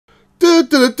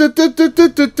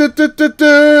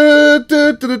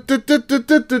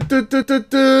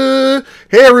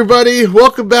everybody,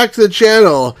 welcome back to the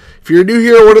channel. If you're new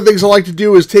here, one of the things I like to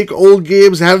do is take old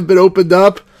games that haven't been opened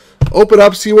up,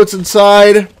 see what's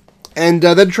inside, and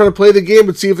then try to play the game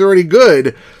and see if they're any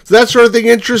good. So that sort of thing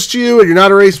interests you and you're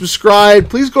not already subscribed,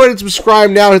 please go ahead and subscribe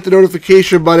now and hit the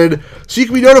notification button so you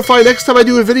can be notified next time I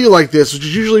do a video like this, which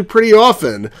is usually pretty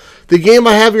often. The game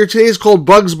I have here today is called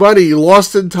Bugs Bunny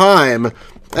Lost in Time,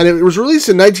 and it was released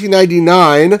in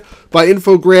 1999 by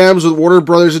Infogrames with Warner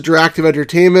Brothers Interactive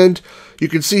Entertainment. You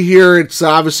can see here it's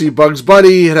obviously Bugs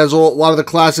Bunny. It has a lot of the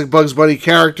classic Bugs Bunny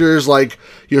characters like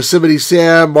Yosemite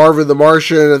Sam, Marvin the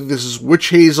Martian. I think this is Witch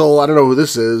Hazel. I don't know who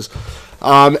this is.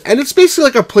 And it's basically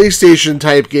like a PlayStation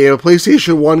type game, a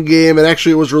PlayStation 1 game, and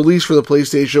actually it was released for the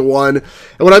PlayStation 1. And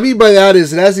what I mean by that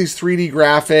is it has these 3D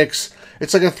graphics.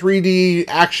 It's like a 3D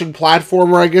action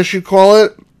platformer, I guess you'd call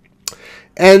it.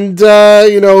 And,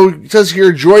 you know, it says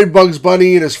here, join Bugs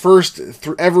Bunny in his first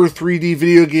ever 3D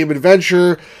video game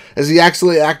adventure. As he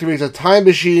accidentally activates a time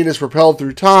machine, is propelled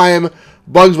through time.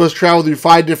 Bugs must travel through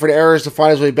 5 different eras to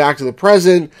find his way back to the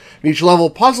present. In each level,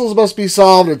 puzzles must be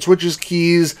solved, and switches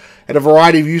keys, and a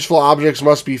variety of useful objects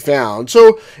must be found.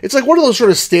 So, it's like one of those sort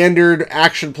of standard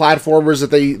action platformers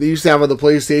that they used to have on the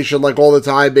PlayStation, like, all the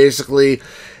time, basically.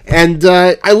 And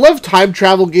I love time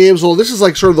travel games, although this is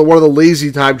like sort of one of the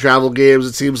lazy time travel games,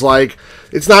 it seems like.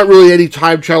 It's not really any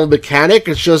time travel mechanic,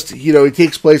 it's just, you know, it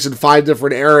takes place in 5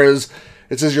 different eras.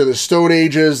 It says here the Stone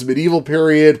Ages, the Medieval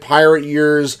Period, Pirate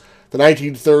Years, the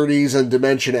 1930s, and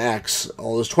Dimension X.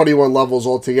 All those 21 levels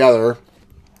altogether.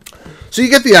 So you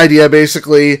get the idea,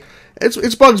 basically.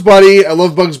 It's Bugs Bunny. I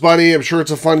love Bugs Bunny. I'm sure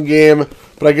it's a fun game,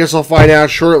 but I guess I'll find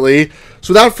out shortly.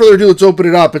 So without further ado, let's open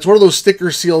it up. It's one of those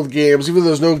sticker-sealed games. Even though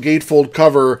there's no gatefold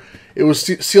cover, it was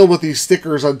sealed with these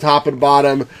stickers on top and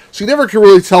bottom. So you never can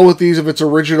really tell with these if it's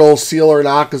original seal or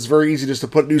not, because it's very easy just to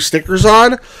put new stickers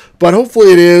on. But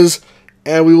hopefully it is,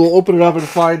 and we will open it up and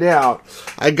find out.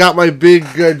 I got my big,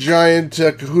 giant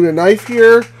Kahuna knife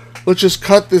here. Let's just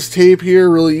cut this tape here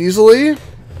really easily.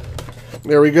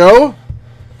 There we go.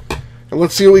 And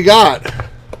let's see what we got.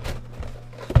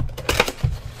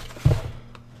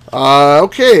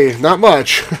 Okay, not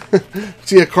much.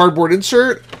 See a cardboard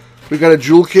insert. We got a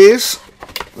jewel case.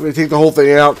 Let me take the whole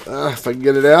thing out, if I can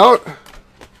get it out.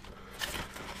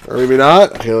 Or maybe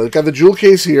not. Okay, we got the jewel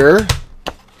case here.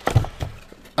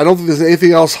 I don't think there's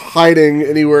anything else hiding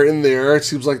anywhere in there. It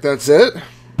seems like that's it.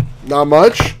 Not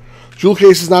much. Jewel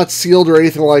case is not sealed or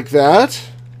anything like that.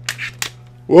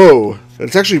 Whoa,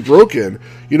 it's actually broken.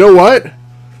 You know what?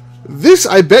 This,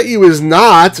 I bet you, is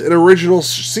not an original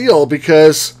seal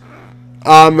because,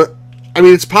 I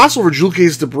mean, it's possible for jewel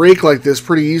cases to break like this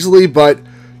pretty easily, but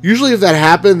usually if that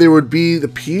happened, there would be the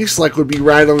piece, like, would be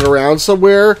rattling around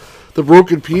somewhere. The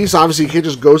broken piece, obviously, you can't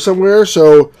just go somewhere,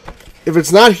 so if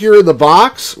it's not here in the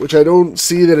box, which I don't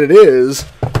see that it is,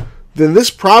 then this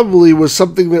probably was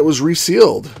something that was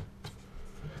resealed.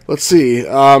 Let's see.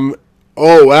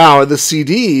 Oh, wow, the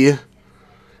CD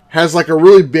has, like, a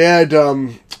really bad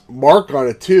mark on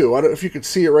it, too. I don't know if you can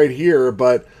see it right here,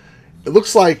 but it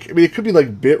looks like, I mean, it could be,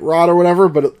 like, bit rot or whatever,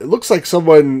 but it looks like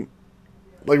someone,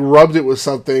 like, rubbed it with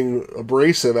something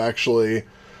abrasive, actually.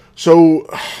 So,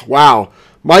 wow.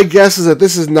 My guess is that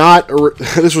this is not,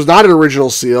 this was not an original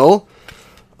seal.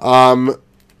 And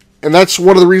that's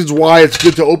one of the reasons why it's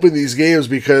good to open these games,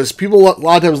 because people a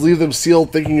lot of times leave them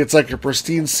sealed thinking it's like a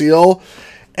pristine seal,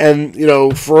 and, you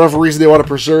know, for whatever reason they want to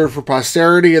preserve for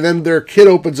posterity, and then their kid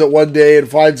opens it one day and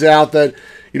finds out that,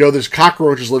 you know, there's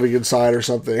cockroaches living inside or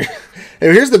something.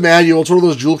 And here's the manual. It's one of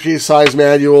those jewel case size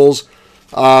manuals.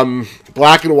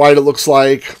 Black and white, it looks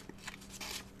like.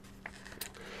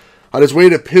 On his way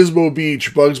to Pismo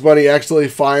Beach, Bugs Bunny accidentally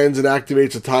finds and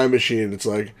activates a time machine. It's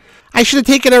like, I should have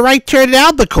taken a right turn in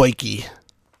Albuquerque.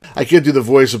 I can't do the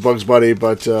voice of Bugs Bunny,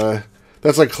 but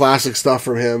that's like classic stuff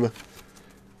from him.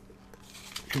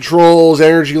 Controls,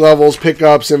 energy levels,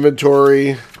 pickups,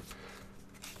 inventory,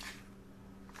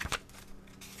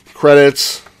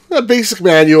 credits, a basic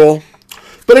manual.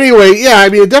 But anyway, yeah, I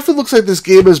mean, it definitely looks like this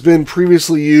game has been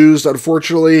previously used,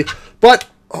 unfortunately. But,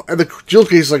 and the jewel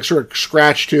case is like sort of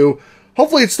scratched too.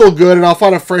 Hopefully it's still good, and I'll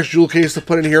find a fresh jewel case to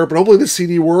put in here. But hopefully the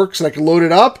CD works, and I can load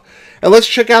it up. And let's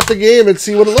check out the game and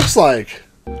see what it looks like.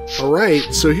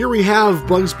 Alright, so here we have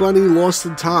Bugs Bunny Lost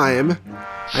in Time.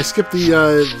 I skipped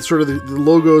the sort of the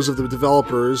logos of the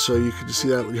developers, so you can just see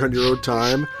that on your own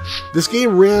time. This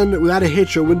game ran without a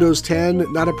hitch on Windows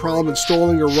 10, not a problem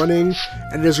installing or running,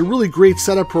 and it has a really great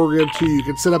setup program too. You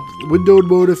can set up windowed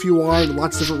mode if you want,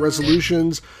 lots of different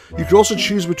resolutions. You can also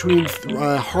choose between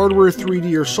hardware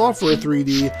 3D or software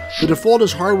 3D. The default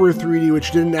is hardware 3D,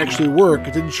 which didn't actually work.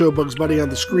 It didn't show Bugs Bunny on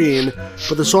the screen,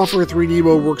 but the software 3D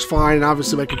mode works fine, and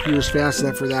obviously my computer's fast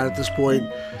enough for that at this point,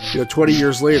 20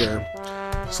 years later.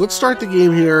 So let's start the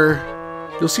game here.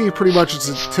 You'll see pretty much it's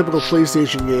a typical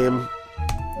PlayStation game,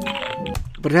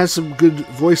 but it has some good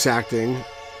voice acting.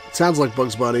 It sounds like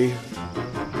Bugs Bunny.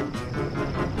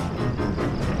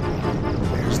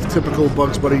 There's the typical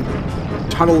Bugs Bunny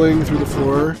tunneling through the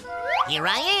floor. Here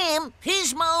I am,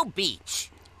 Pismo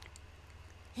Beach.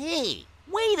 Hey,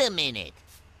 wait a minute.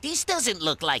 This doesn't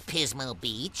look like Pismo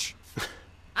Beach.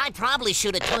 I probably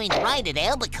should have turned right at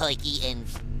Albuquerque and...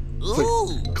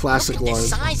 Ooh, classic look at line. the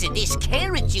size of this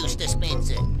carrot juice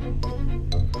dispenser.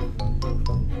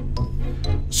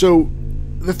 So,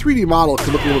 the 3D model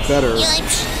can look a little better.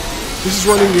 Yipes. This is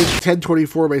running in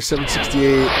 1024 by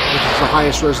 768, which is the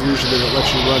highest resolution that it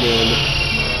lets you run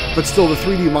in. But still, the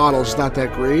 3D model is not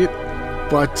that great.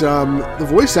 But the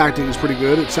voice acting is pretty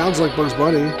good. It sounds like Bugs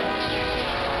Bunny.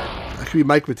 That could be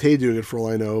Mike Matei doing it for all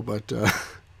I know, but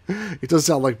it does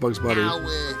sound like Bugs Bunny. Now,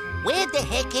 where the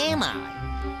heck am I?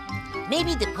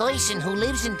 Maybe the person who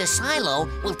lives in the silo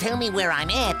will tell me where I'm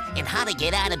at and how to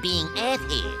get out of being at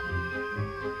here.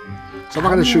 So I'm not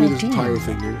going to show you this entire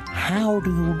thing here. How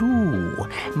do you do?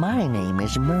 My name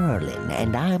is Merlin,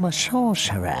 and I'm a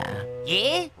sorcerer.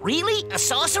 Yeah? Really? A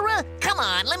sorcerer? Come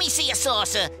on, let me see a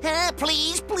saucer.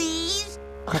 Please, please?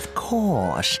 Of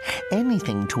course.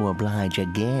 Anything to oblige a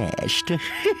guest.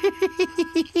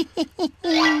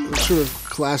 Sort of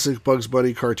classic Bugs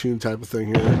Bunny cartoon type of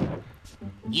thing here.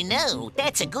 You know,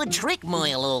 that's a good trick,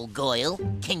 Moyle, old Goyle.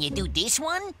 Can you do this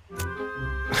one?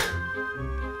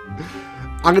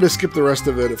 I'm going to skip the rest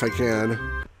of it if I can.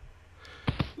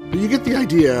 But you get the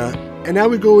idea. And now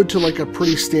we go into like a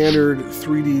pretty standard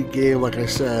 3D game, like I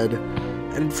said.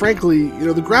 And frankly,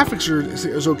 the graphics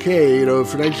is okay.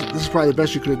 This is probably the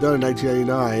best you could have done in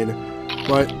 1999.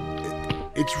 But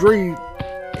it's very...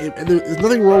 and there's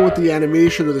nothing wrong with the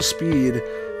animation or the speed.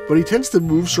 But he tends to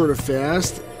move sort of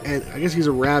fast, and I guess he's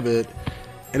a rabbit,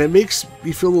 and it makes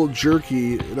me feel a little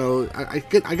jerky.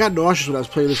 I got nauseous when I was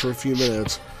playing this for a few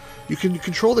minutes. You can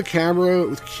control the camera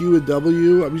with Q and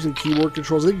W. I'm using keyboard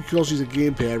controls. I think you can also use a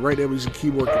gamepad. Right now I'm using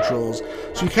keyboard controls.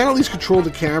 So you can at least control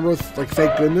the camera, like,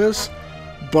 thank goodness.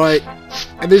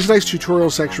 And there's a nice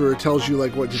tutorial section where it tells you,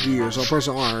 like, what to do here. So I'll press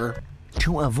R.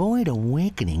 To avoid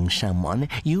awakening someone,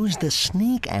 use the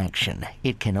sneak action.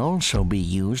 It can also be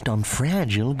used on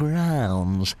fragile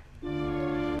grounds.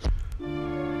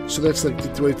 So that's like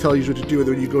the way it tells you what to do. And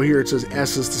then when you go here, it says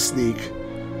S is to sneak.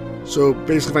 So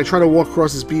basically, if I try to walk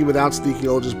across this beam without sneaking,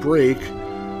 it'll just break.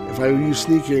 If I use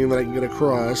sneaking, then I can get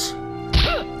across.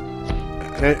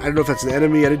 And I don't know if that's an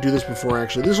enemy. I didn't do this before,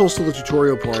 actually. This is also the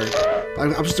tutorial part.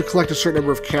 I'm supposed to collect a certain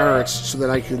number of carrots so that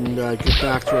I can get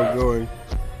back to where I'm going.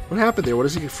 What happened there? What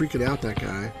is he freaking out, that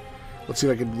guy? Let's see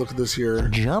if I can look at this here.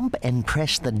 Jump and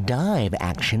press the dive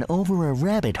action over a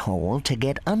rabbit hole to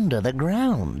get under the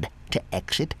ground. To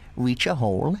exit, reach a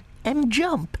hole, and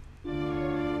jump.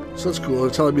 So that's cool.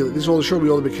 It's telling me, this will show me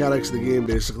all the mechanics of the game,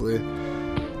 basically.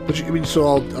 But so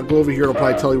I'll go over here and I'll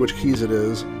probably tell you which keys it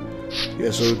is.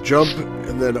 Yeah, so jump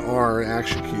and then R,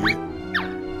 action key.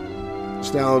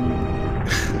 So now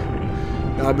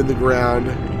I'm in the ground.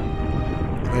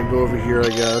 I can go over here, I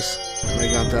guess. And I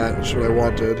got that. That's what I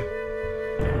wanted.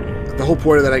 The whole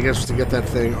point of that, I guess, was to get that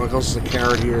thing. Oh, there's also a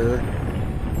carrot here.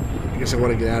 I guess I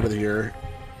want to get out of here.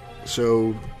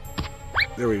 So,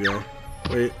 there we go.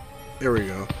 Wait, there we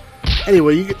go.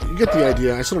 Anyway, you get the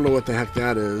idea. I still don't know what the heck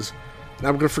that is. And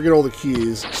I'm going to forget all the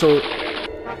keys. So,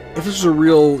 if this was a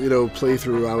real,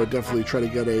 playthrough, I would definitely try to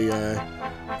get a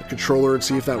controller and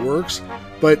see if that works.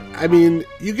 But, I mean,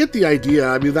 you get the idea.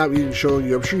 I mean, without even showing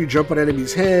you, I'm sure you jump on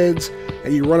enemies' heads,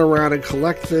 and you run around and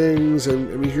collect things,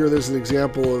 and I mean, here there's an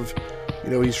example of,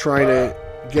 he's trying to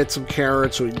get some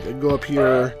carrots, so he can go up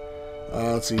here.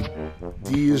 Let's see,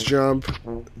 D is jump,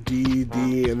 D,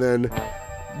 and then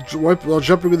while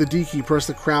jumping with the D key, press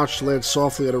the crouch to land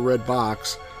softly on a red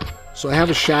box. So I have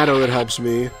a shadow that helps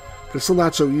me, but it's still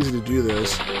not so easy to do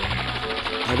this.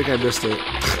 I think I missed it.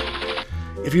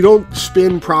 If you don't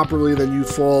spin properly, then you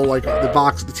fall, like, the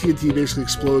box, the TNT basically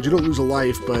explodes. You don't lose a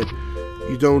life, but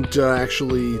you don't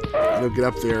actually, get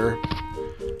up there.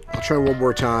 I'll try one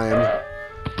more time.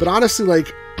 But honestly,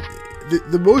 like,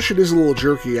 the motion is a little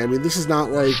jerky. I mean, this is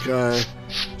not like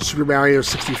Super Mario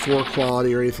 64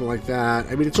 quality or anything like that.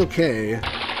 I mean, it's okay,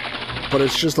 but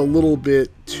it's just a little bit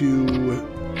too...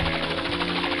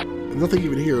 Nothing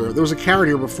even here. There was a carrot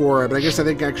here before, but I guess I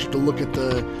think actually to look at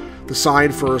the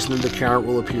sign first, and then the carrot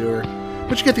will appear.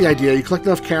 But you get the idea. You collect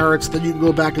enough carrots, then you can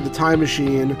go back in the time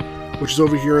machine, which is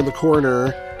over here in the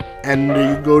corner, and you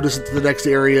can go to the next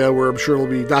area where I'm sure it'll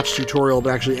be not just tutorial,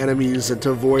 but actually enemies and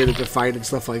to avoid and to fight and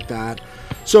stuff like that.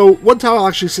 So one time I'll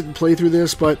actually sit and play through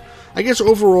this, but I guess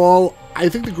overall, I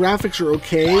think the graphics are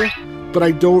okay, but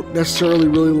I don't necessarily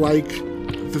really like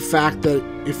the fact that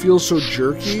it feels so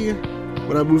jerky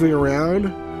when I'm moving around.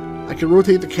 I can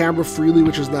rotate the camera freely,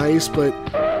 which is nice, but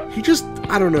he just,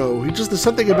 I don't know, there's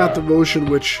something about the motion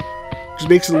which just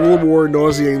makes it a little more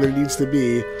nauseating than it needs to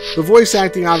be. The voice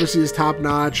acting obviously is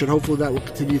top-notch, and hopefully that will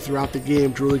continue throughout the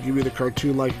game to really give you the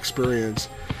cartoon-like experience.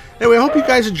 Anyway, I hope you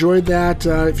guys enjoyed that.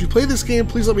 If you play this game,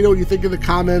 please let me know what you think in the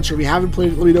comments, or if you haven't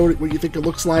played it, let me know what you think it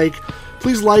looks like.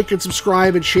 Please like and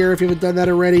subscribe and share if you haven't done that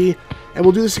already, and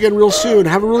we'll do this again real soon.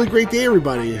 Have a really great day,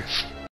 everybody.